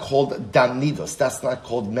 that's not called dam nidos, that's not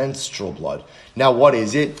called menstrual blood. Now what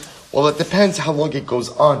is it? Well, it depends how long it goes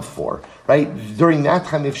on for, right? During that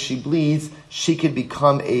time, if she bleeds, she could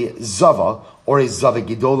become a zava or a zava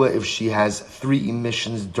gidola if she has 3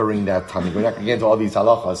 emissions during that time. We're not going to get into all these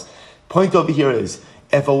halachas. Point over here is,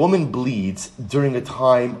 if a woman bleeds during a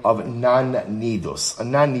time of non-nidos, a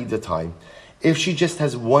non-nida time, if she just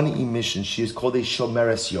has 1 emission, she is called a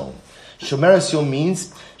shomeres yom. Shomeres yom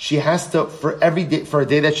means she has to, for every day, for a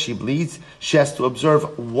day that she bleeds, she has to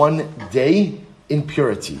observe 1 day in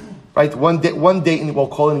purity. Right, one day, we'll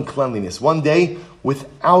call it in cleanliness. 1 day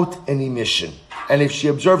without an emission, and if she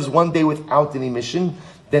observes 1 day without an emission,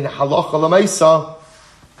 then halacha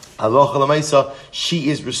l'maisa, she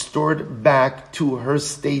is restored back to her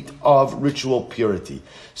state of ritual purity.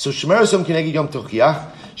 So Shomer Yom Keneged Yom Tochiach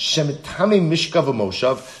Shemitame Mishkav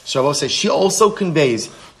Moshav. So I will say she also conveys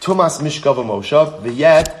Tumas Mishkav Moshav.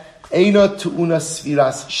 V'yet Eina Tu'una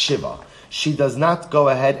Sfiras Shiva. She does not go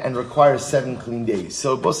ahead and require 7 clean days.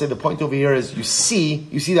 So both say the point over here is you see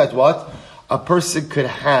that what? A person could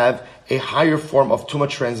have a higher form of Tumah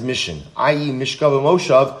transmission, i.e. Mishkav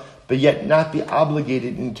Moshav, but yet not be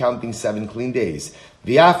obligated in counting 7 clean days.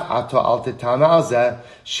 V'yaf ato al tetama al zeh,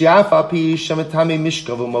 she'af api shemetame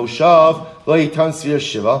Mishkav Moshav, lo yitan svir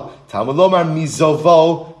shiva, tamu lomar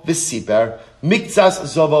mizovo v'siper, mikzas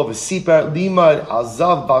zovo v'siper, limad al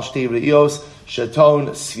zav bal shtei re'iyos,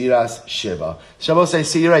 Shaton Sfiras Shiva. Shabbos, I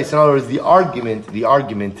see you're right. So in other words, the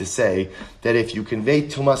argument to say that if you convey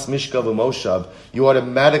Tumas Mishkav Moshav, you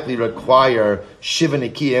automatically require Shiva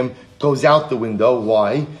Nikiyim goes out the window.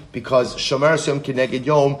 Why? Because Shomer Yom Keneged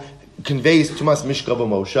Yom conveys Tumas Mishkav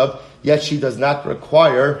Moshav, yet she does not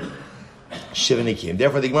require Shiva Nikiyim.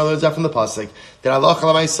 Therefore, the Gemara learns out from the pasuk that Allah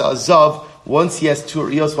Chalamaysa Zav, once he has 2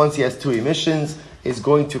 riyos, once he has 2 emissions, is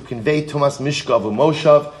going to convey Tumas Mishkav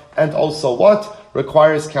Moshav. And also what?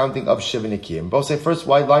 Requires counting of Shiva Nikiyim. Both say first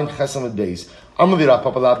wide line, Chesam Beis. Amavira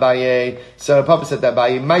Papa Abaye. So Papa said that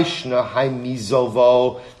Abaye, Maishna Hai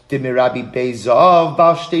Mizovo, Dimirabi Beizov,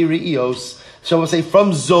 Bal Shtei Re'iyos. So we'll say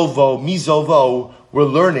from Zovo, Mizovo, we're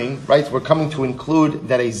learning, right? We're coming to include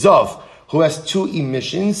that a Zov, who has 2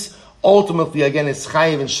 emissions, ultimately again is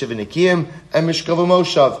Chayiv and Shiva Nikiyim, and Mishkav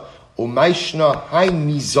Moshav. Umaishna Hai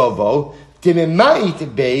Mizovo, so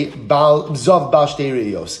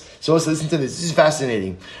let's listen to this. This is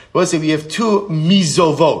fascinating. Let's say we have 2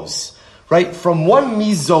 mizovos, right? From 1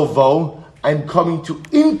 mizovo, I'm coming to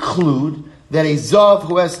include that a zav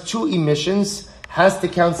who has 2 emissions has to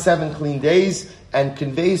count 7 clean days and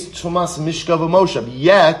conveys tumas mishkav moshav.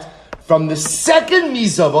 Yet, from the second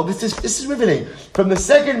mizovo, this is riveting. From the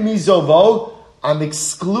second mizovo, I'm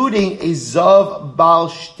excluding a zav bal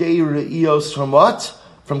shtei re'iyos from what?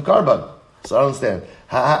 From karban. So I don't understand.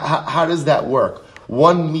 How does that work?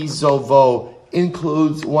 1 mizovo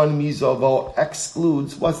includes, 1 mizovo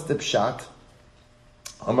excludes. What's the pshat?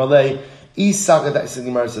 Amalei Isaac. That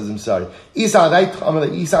Gemara says, I'm sorry. Isaac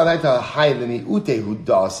haylemi utehu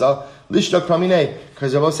dasa lishta kramine.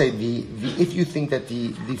 Because I will say if you think that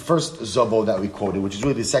the first zovo that we quoted, which is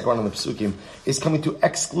really the second one on the psukim, is coming to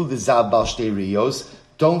exclude the zav bal shtei riyos,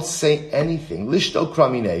 don't say anything. Lishto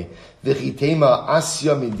kramine. V'chitema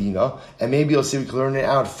asya medina, and maybe you'll see we can learn it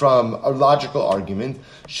out from a logical argument.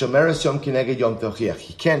 Shomeres Yom Keneged Yom Tochiach.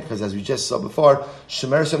 He can't, because as we just saw before,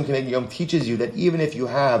 Shomeres Yom Keneged Yom teaches you that even if you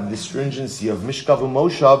have the stringency of Mishkav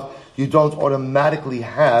Moshav, you don't automatically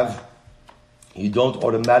have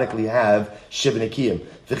Shiva Nikiyim.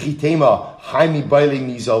 V'chitema haimi baile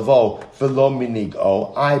mizavo v'lo minig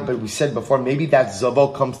o. But we said before, maybe that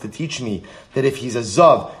zavo comes to teach me that if he's a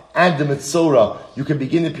zav and the Metzora, you can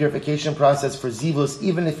begin the purification process for Zivus,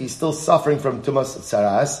 even if he's still suffering from Tumas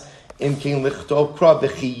Tzaras. Imkin lichtov kra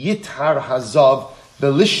v'chiyithar hazav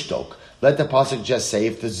belishtok. Let the pasuk just say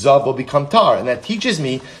if the zav will become tar, and that teaches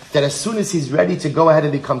me that as soon as he's ready to go ahead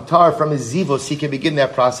and become tar from his Zivus, he can begin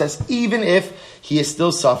that process, even if he is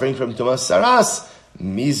still suffering from Tumas Tzaras.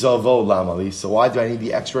 Mizovo lamali. So why do I need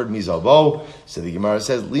the extra word mizovo? So the Gemara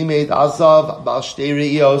says, Limeid azav bal shtei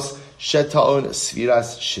re'iyos Shetaon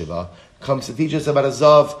Sviras Shiva, comes to teach us about a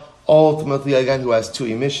Zav, ultimately again, who has 2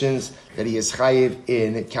 emissions, that he is chayiv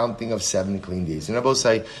in counting of 7 clean days. And Rabbi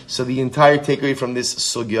say, so the entire takeaway from this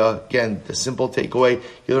sugya, again, the simple takeaway,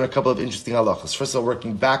 you learn a couple of interesting halachas. First of all,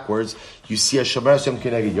 working backwards, you see a Shomer Yom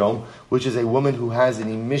Keneged Yom, which is a woman who has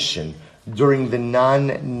an emission during the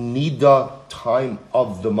non-nida time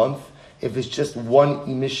of the month. If it's just 1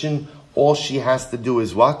 emission, all she has to do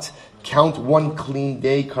is what? Count 1 clean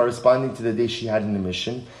day corresponding to the day she had an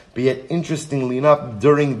emission. But yet, interestingly enough,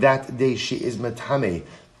 during that day she is metame,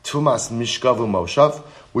 tumas mishkav u'moshav.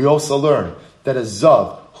 We also learn that a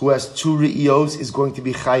zav who has 2 re'iyos is going to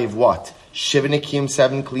be chayiv what? Shivinikim,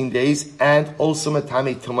 7 clean days, and also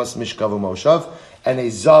metame tumas mishkav u'moshav. And a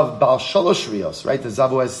zav bal shalosh re'iyos, right? The zav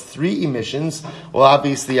who has 3 emissions, well,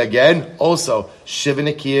 obviously again, also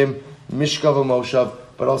shivinikim, mishkav u'moshav,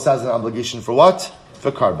 but also has an obligation for what?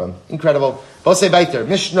 For carbon. Incredible. Bosei Baiter,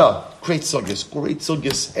 Mishnah, great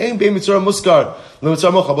sugyas. Ein bein mitzvah muskar,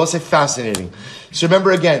 mitzvah mocha. Bosei, fascinating. So remember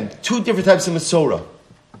again, 2 different types of mitzvah.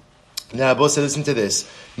 Now, Bosei, listen to this.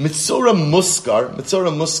 Mitzvah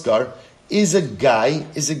muskar is a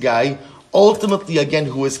guy, ultimately again,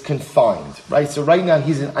 who is confined, right? So right now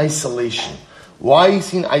he's in isolation. Why is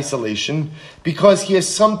he in isolation? Because he has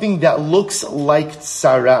something that looks like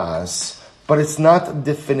tsaras, but it's not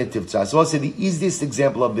definitive tzaras. So I'll say the easiest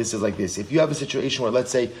example of this is like this. If you have a situation where,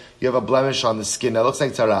 let's say, you have a blemish on the skin that looks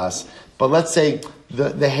like tzaras, but let's say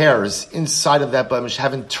the hairs inside of that blemish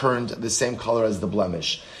haven't turned the same color as the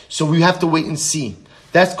blemish. So we have to wait and see.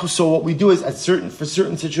 So what we do is, for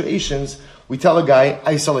certain situations, we tell a guy,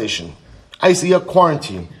 isolation. You have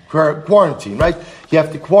quarantine, right? You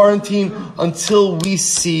have to quarantine until we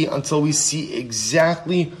see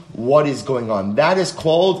exactly what is going on. That is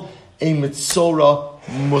called a mitzora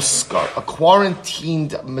muskar, a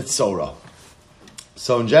quarantined mitzora.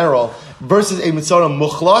 So in general, versus a mitzora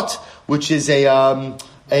muchlat, which is a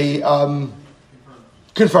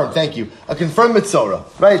confirmed. Thank you, a confirmed mitzora,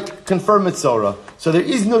 right? Confirmed mitzora. So there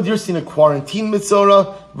is no difference in a quarantine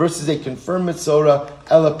mitzora versus a confirmed mitzora,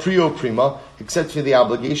 ela prio prima, except for the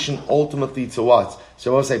obligation ultimately to what? So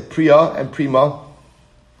I want to say priya and prima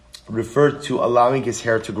refer to allowing his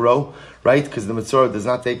hair to grow, right? Because the mitzvah does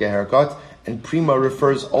not take a haircut. And prima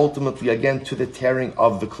refers ultimately again to the tearing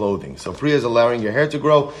of the clothing. So priya is allowing your hair to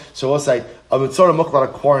grow. So we'll say a mitzvah mukhlar, a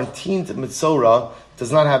quarantined mitzvah,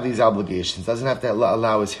 does not have these obligations. Doesn't have to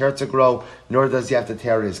allow his hair to grow, nor does he have to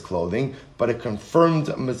tear his clothing. But a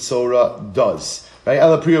confirmed mitzvah does. Right?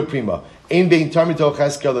 Ela priya prima.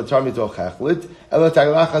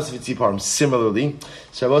 Similarly,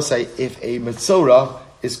 so I will say if a mitzvah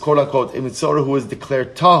is quote unquote a mitzvah who is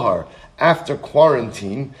declared tahar after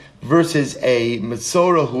quarantine versus a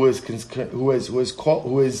mitzvah who is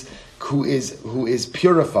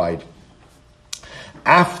purified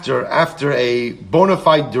after a bona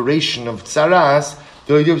fide duration of tzaras,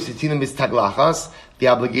 the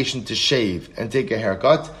obligation to shave and take a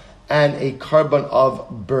haircut, and a carbon of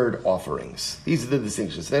bird offerings. These are the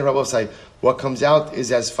distinctions. Today, Rabbi say what comes out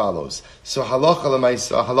is as follows. So halacha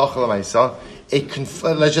l'maisa,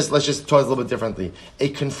 let's just talk a little bit differently. A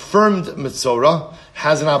confirmed mitzvah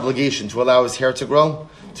has an obligation to allow his hair to grow,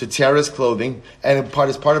 to tear his clothing, and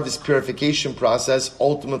as part of this purification process,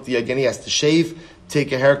 ultimately again he has to shave,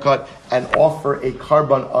 take a haircut, and offer a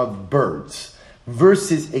carbon of birds.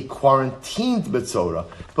 Versus a quarantined mitzvah,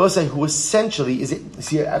 who essentially is it?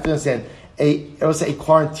 See, I have to understand. A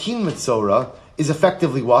quarantined mitzvah is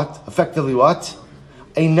effectively what?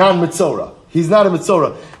 A non-mitzvah. He's not a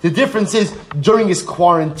mitzvah. The difference is during his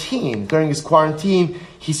quarantine,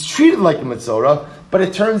 he's treated like a mitzvah, but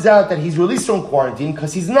it turns out that he's released from quarantine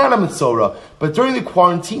because he's not a mitzvah. But during the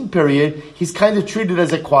quarantine period, he's kind of treated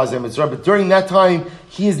as a quasi-mitzvah. But during that time,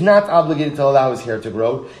 he is not obligated to allow his hair to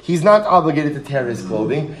grow. He's not obligated to tear his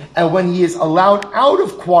clothing. And when he is allowed out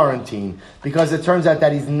of quarantine, because it turns out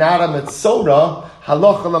that he's not a mitzvah,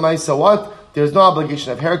 halacha l'maisa what? There's no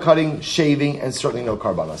obligation of hair cutting, shaving, and certainly no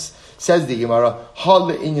karbanas. Says the Gemara, hal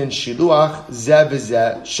le'inyan shiluach zeh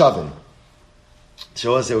v'zeh shavin.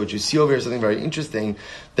 So I'll say what you see over here is something very interesting,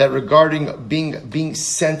 that regarding being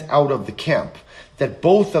sent out of the camp, that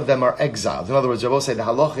both of them are exiled. In other words, I will say the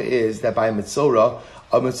halacha is that by a mitzvah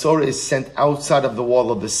is sent outside of the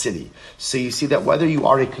wall of the city. So you see that whether you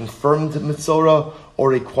are a confirmed mitzvah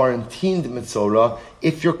or a quarantined mitzvah,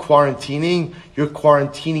 if you're quarantining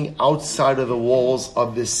outside of the walls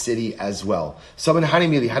of this city as well. So in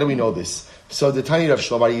Hanimili, how do we know this? So the Tani Rav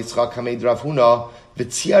Shlomo Yitzchak Hamed Rav Huna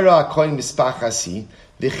v'tziara akoin mispachasi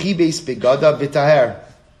v'chibeis begada v'taher.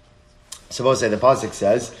 So the pasuk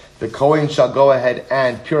says the Kohen shall go ahead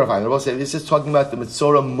and purify. And Rabbi say this is talking about the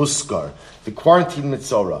Mitzorah Muskar, the quarantine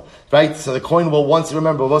Mitzorah, right? So the Kohen will once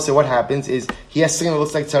remember. Rabbi say what happens is he has something that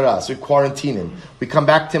looks like tzara, so we quarantine him. We come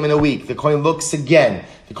back to him in a week. The Kohen looks again.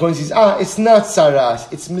 The Kohen says, it's not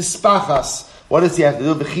tzaras, it's mispachas. What does he have to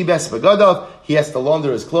do? V'chibes b'gadav. He has to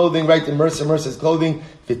launder his clothing, right? Immerse his clothing.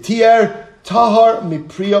 V'tier tahar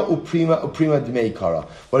mipriya uprima dmei kara.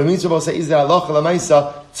 What it means to say is that halacha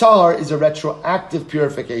lamaisa, tahar is a retroactive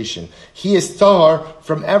purification. He is tahar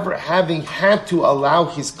from ever having had to allow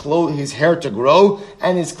his hair to grow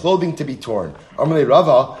and his clothing to be torn. Amalei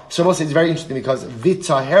Rava, Shabbos is very interesting because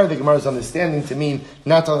vitaher, the Gemara is understanding to mean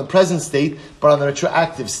not on the present state, but on the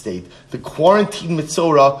retroactive state. The quarantine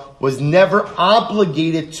Mitzorah was never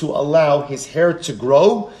obligated to allow his hair to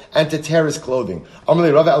grow and to tear his clothing.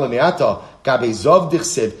 Amalei Rava Elamiata, Gabe Zov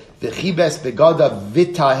Dichsiv, V'chibes begada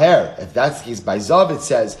vitaher. If that's the case, by Zav it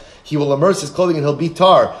says he will immerse his clothing and he'll be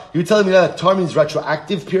tar. You're telling me that tar means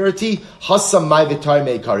retroactive purity? Hasam mai v'tar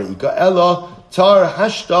mei karika ella tar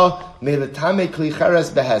hashta me'letame kli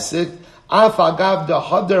cheres behesik af agav da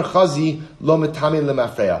hadar chazi lo metame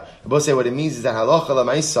lemafreya. Both say what it means is that halacha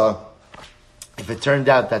lamaisa. If it turned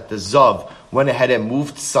out that the Zav went ahead and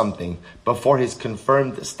moved something before his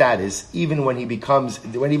confirmed status, even when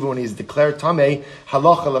he's declared Tameh,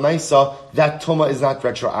 halacha lemaisa, that Tuma is not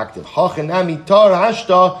retroactive. Hachenami tar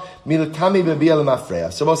hashta milatame b'biel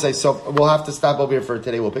mafreya. So we'll have to stop over here for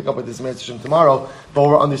today. We'll pick up with this meditation tomorrow. But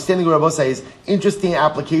we're understanding what Rabbi say is interesting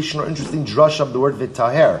application or interesting drush of the word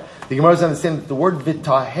vitaher. The Gemara is understanding that the word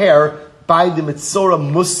vitaher by the Mitzorah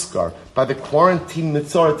Muskar, by the quarantine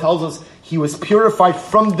Mitzorah, tells us he was purified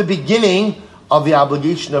from the beginning of the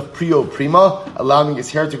obligation of Priyo Prima, allowing his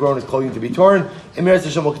hair to grow and his clothing to be torn. In Meretz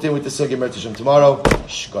Hashem, we'll continue with the Sugya Meretz Hashem tomorrow.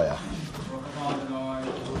 Shkoyach.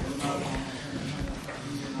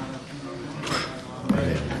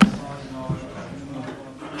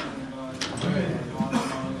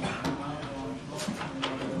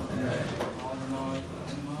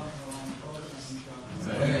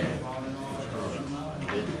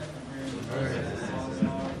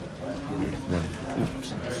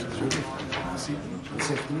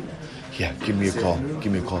 Yeah, give me a call.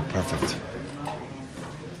 Give me a call. Perfect.